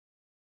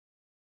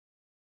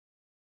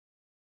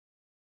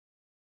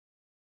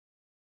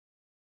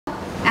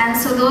And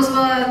so those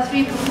were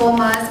 3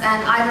 performers, and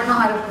I don't know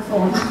how to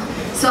perform.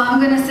 So I'm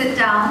going to sit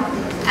down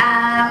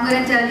and I'm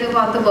going to tell you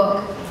about the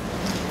book.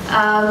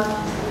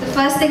 The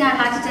first thing I'd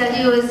like to tell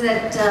you is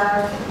that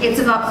it's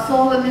about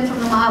 4 women from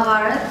the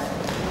Mahabharata: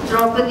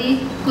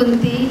 Draupadi,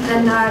 Kunti,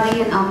 Gandhari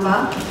and Amba.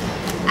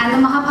 And the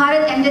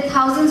Mahabharata ended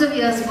thousands of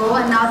years ago,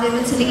 and now they've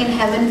been sitting in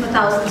heaven for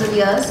thousands of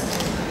years,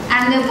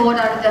 and they're bored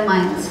out of their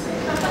minds.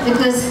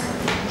 Because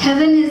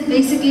heaven is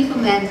basically for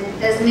men.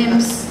 There's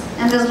nymphs,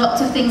 and there's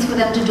lots of things for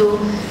them to do,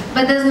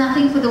 but there's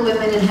nothing for the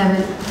women in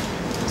heaven.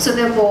 So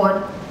they're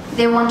bored,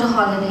 they want a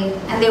holiday,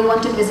 and they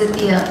want to visit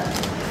the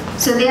earth.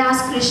 So they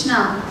ask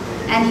Krishna,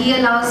 and he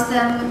allows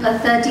them a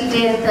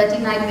 30-day and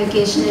 30-night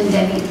vacation in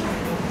Delhi.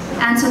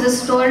 And so the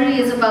story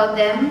is about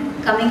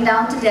them coming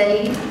down to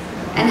Delhi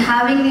and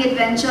having the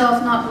adventure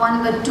of not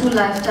 1 but 2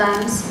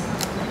 lifetimes,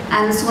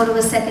 and sort of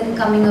a second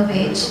coming of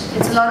age.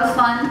 It's a lot of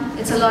fun,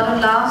 it's a lot of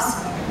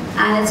laughs,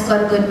 and it's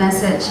got a good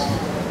message.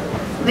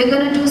 We're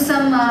going to do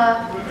some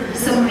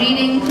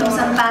reading from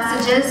some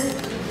passages,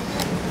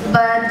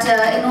 but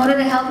in order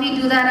to help me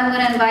do that, I'm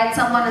going to invite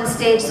someone on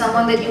stage,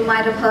 someone that you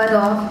might have heard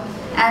of,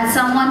 and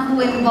someone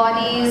who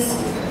embodies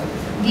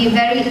the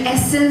very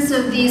essence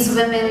of these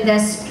women, their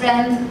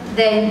strength,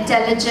 their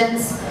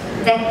intelligence,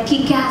 their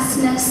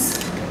kick-assness,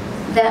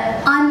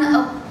 their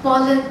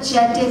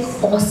unapologetic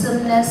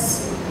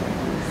awesomeness.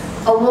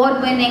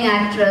 Award-winning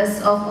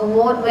actress of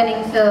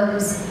award-winning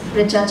films,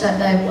 Richa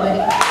Chadda,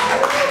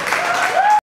 everybody.